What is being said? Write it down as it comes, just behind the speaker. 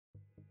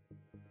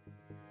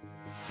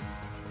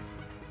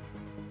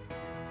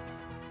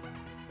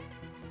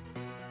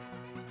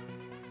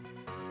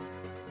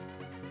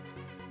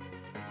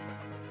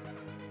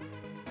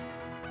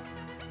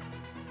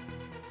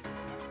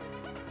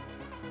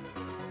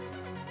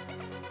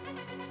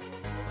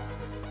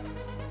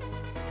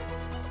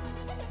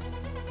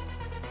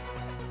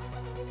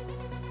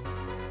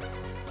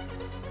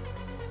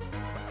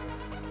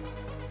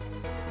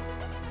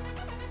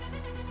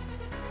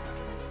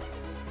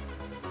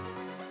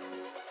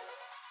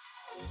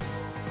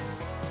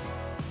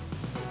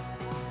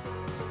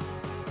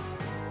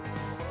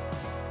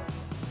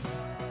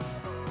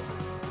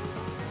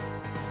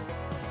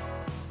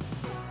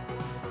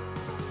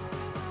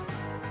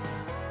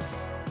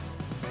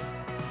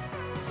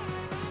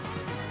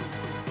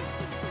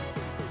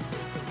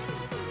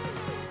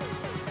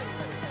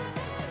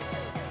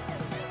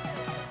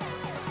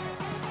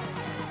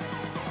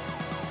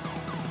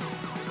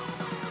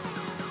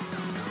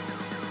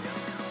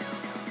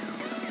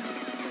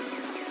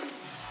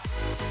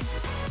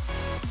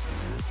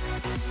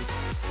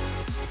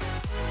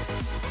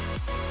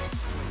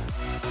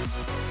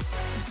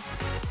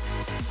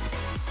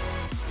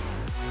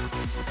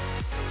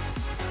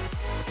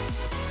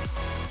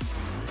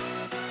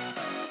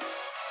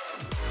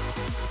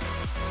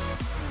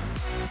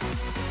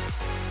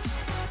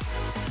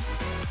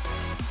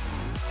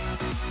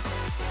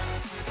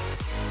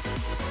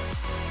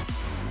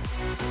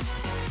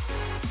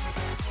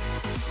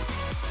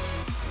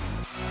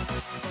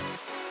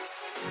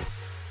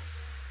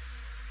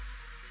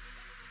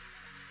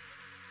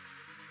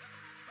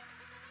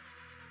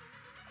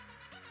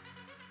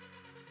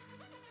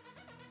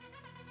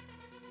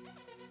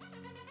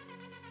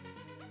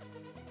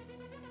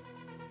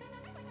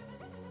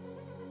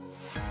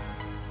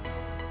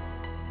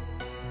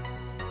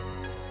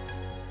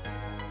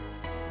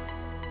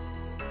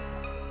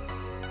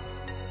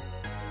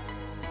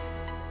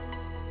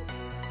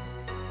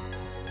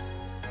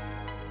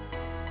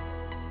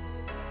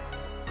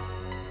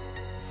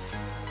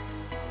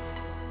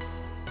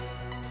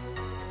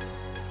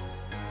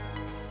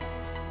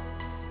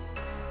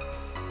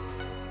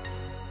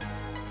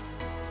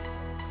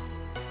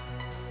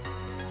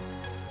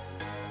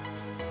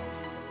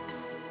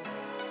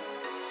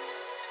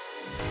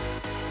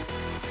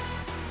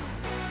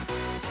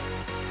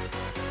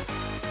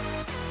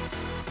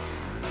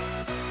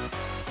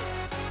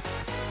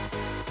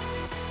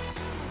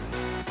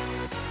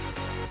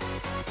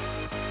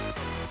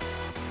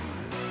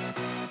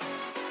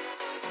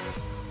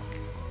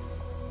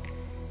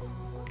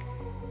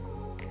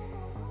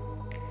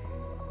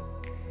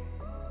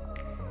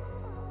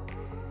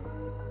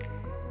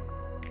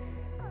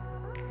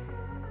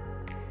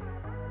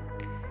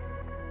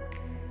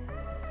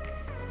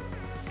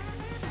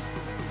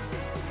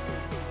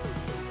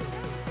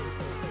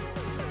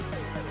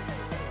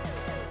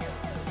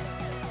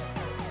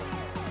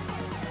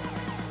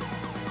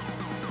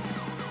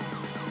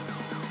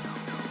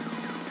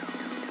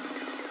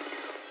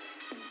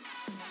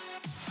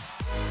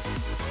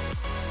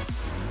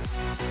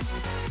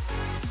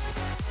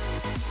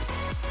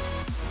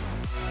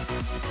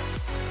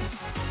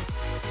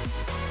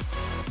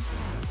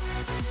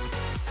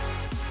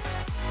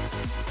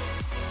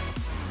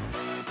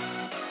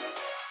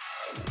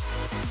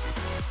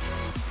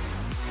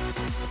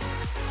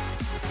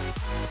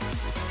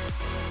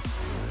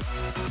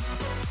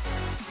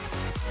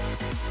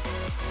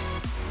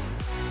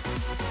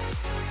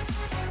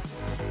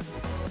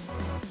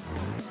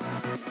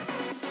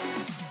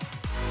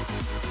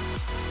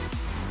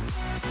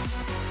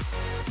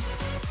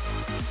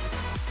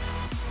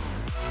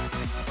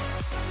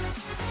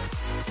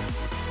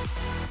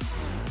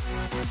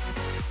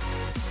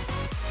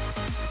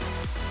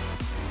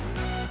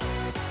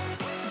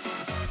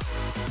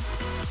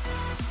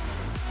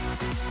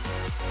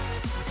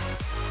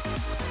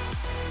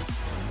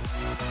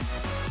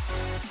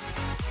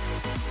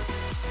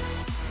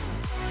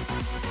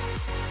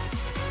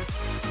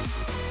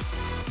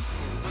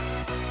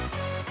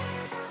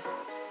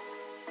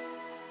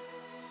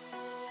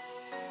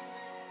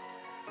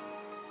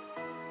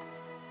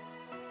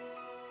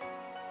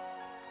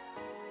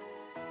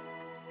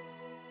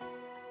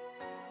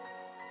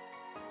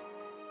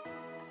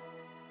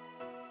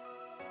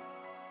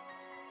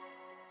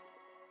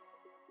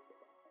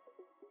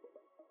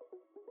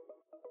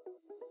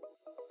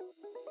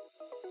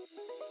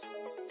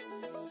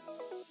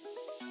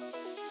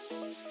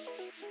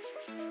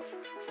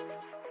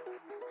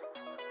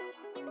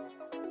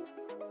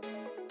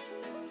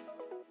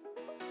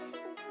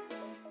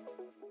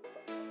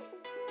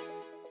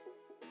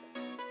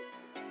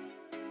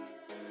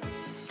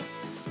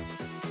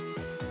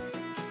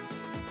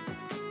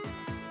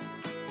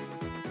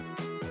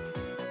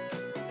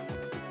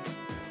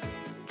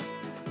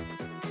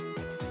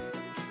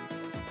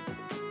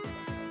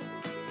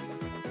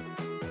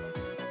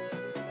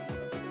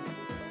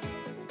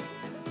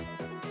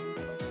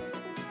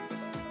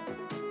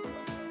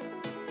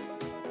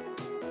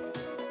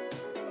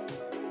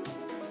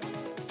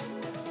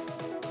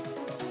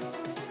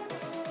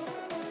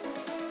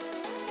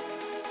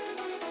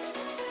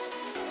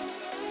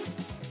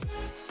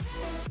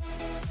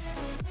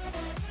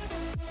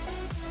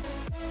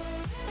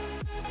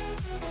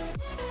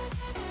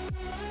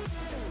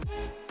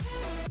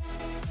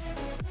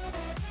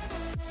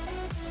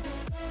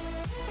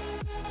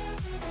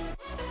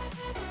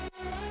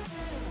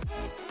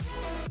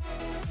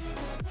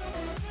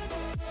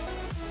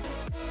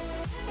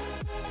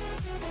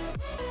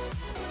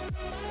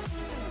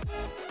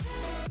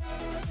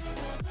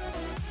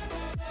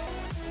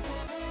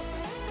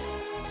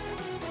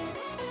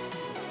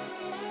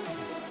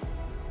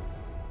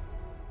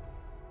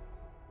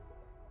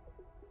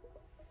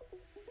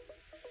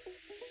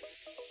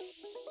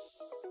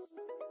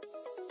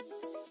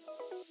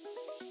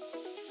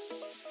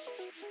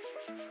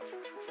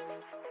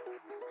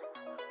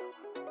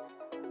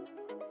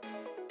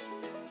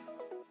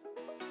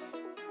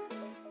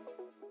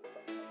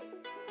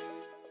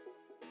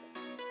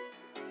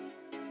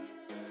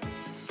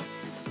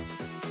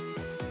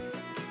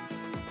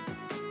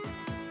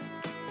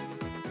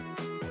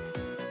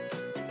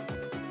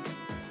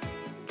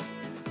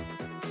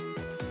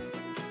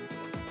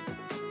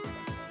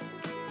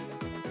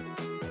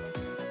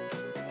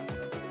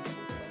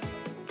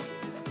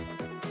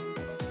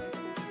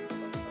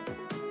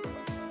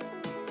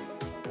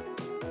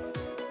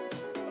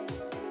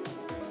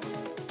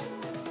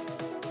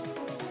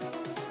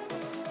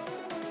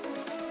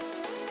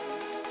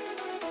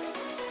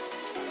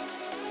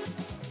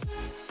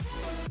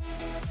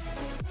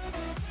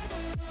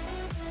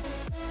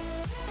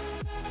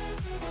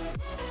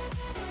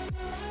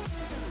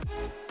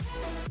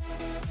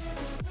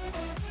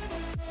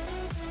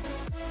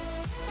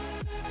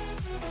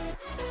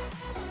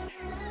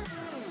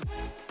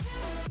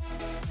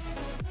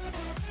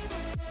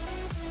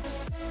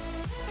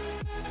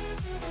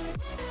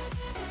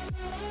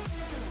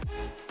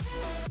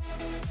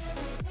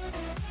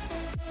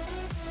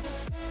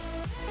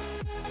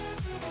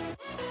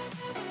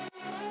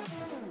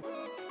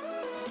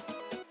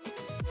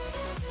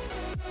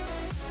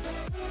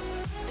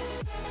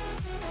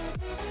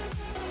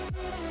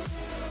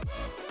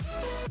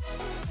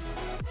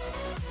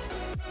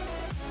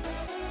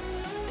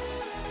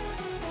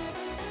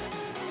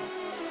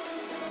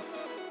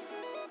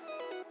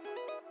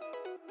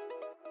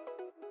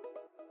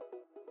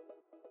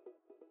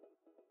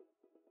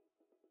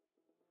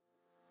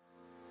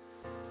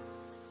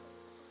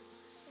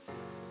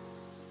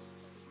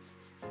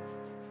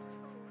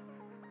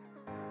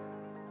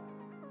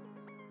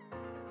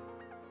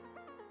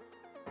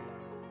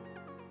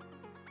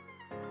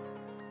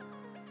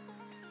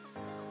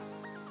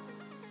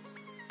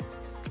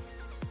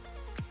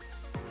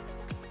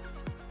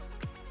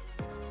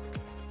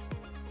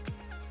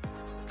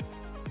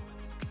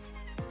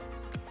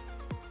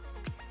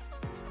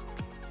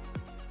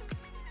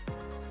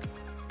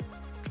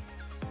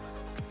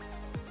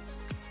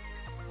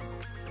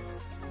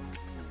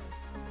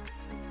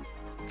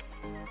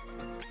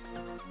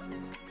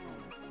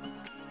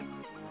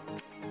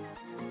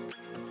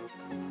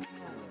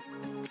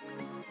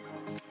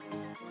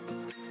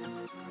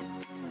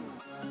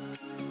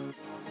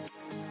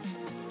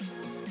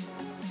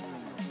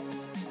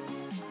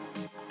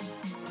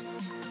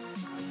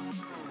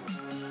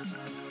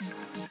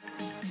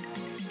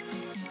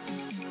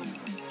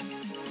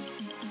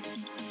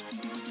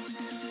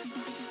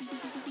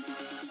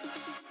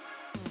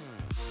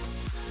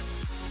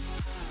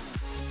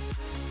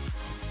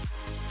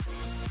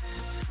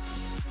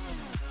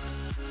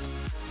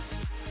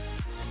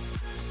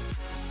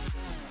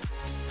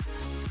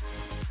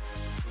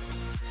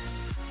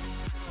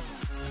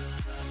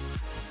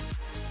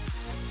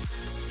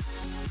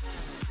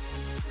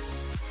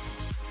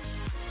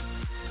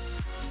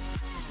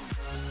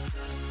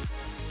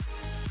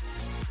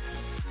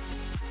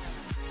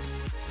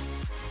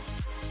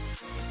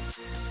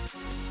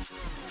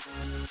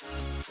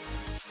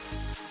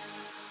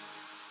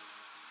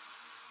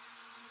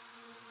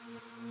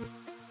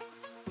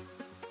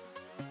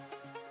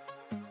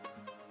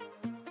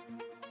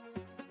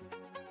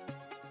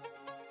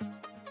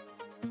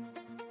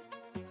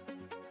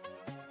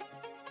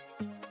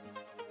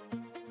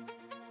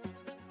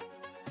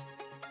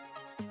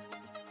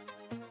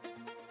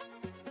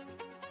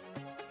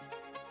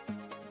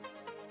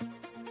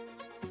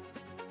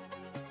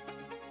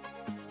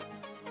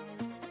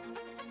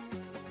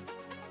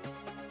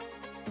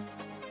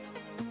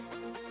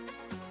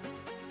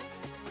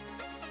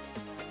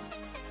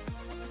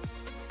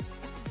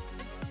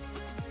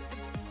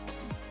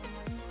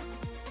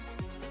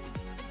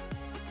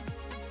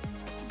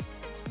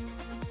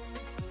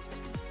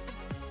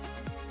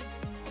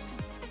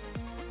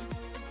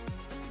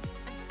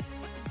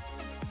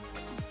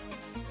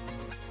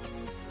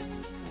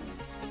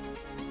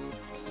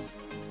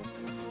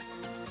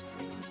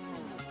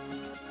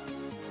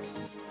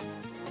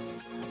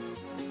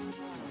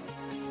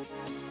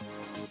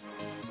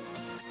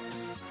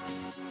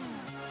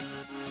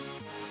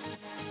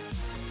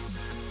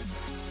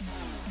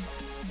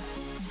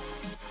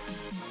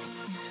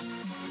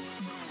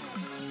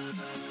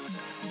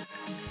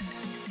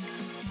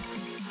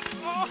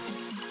Hey,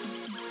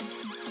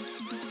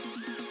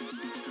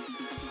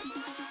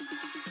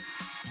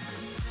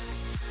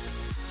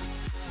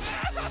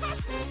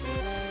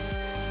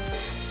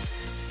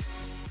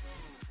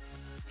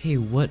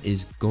 what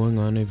is going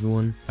on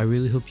everyone? I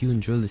really hope you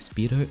enjoy the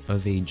speed art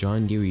of a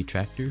John Deere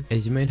tractor.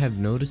 As you might have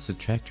noticed, the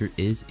tractor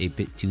is a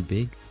bit too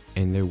big,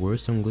 and there were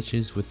some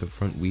glitches with the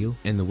front wheel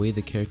and the way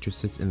the character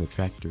sits in the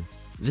tractor.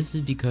 This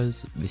is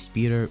because the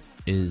speed art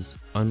is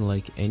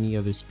unlike any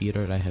other speed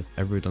art I have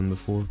ever done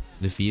before.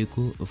 The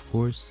vehicle, of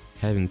course,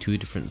 having two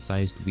different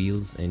sized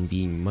wheels and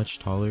being much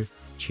taller,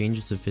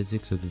 changes the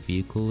physics of the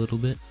vehicle a little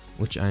bit,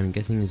 which I'm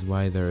guessing is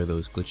why there are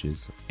those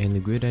glitches. And the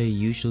grid I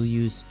usually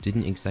use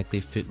didn't exactly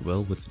fit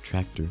well with the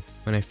tractor.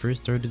 When I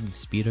first started the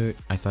speed art,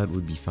 I thought it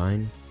would be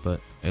fine, but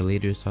I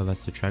later saw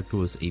that the tractor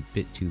was a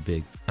bit too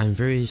big. I'm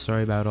very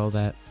sorry about all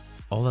that.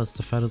 All that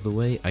stuff out of the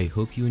way, I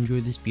hope you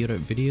enjoyed this speed art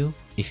video.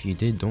 If you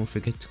did, don't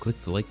forget to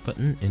click the like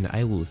button, and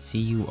I will see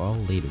you all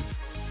later.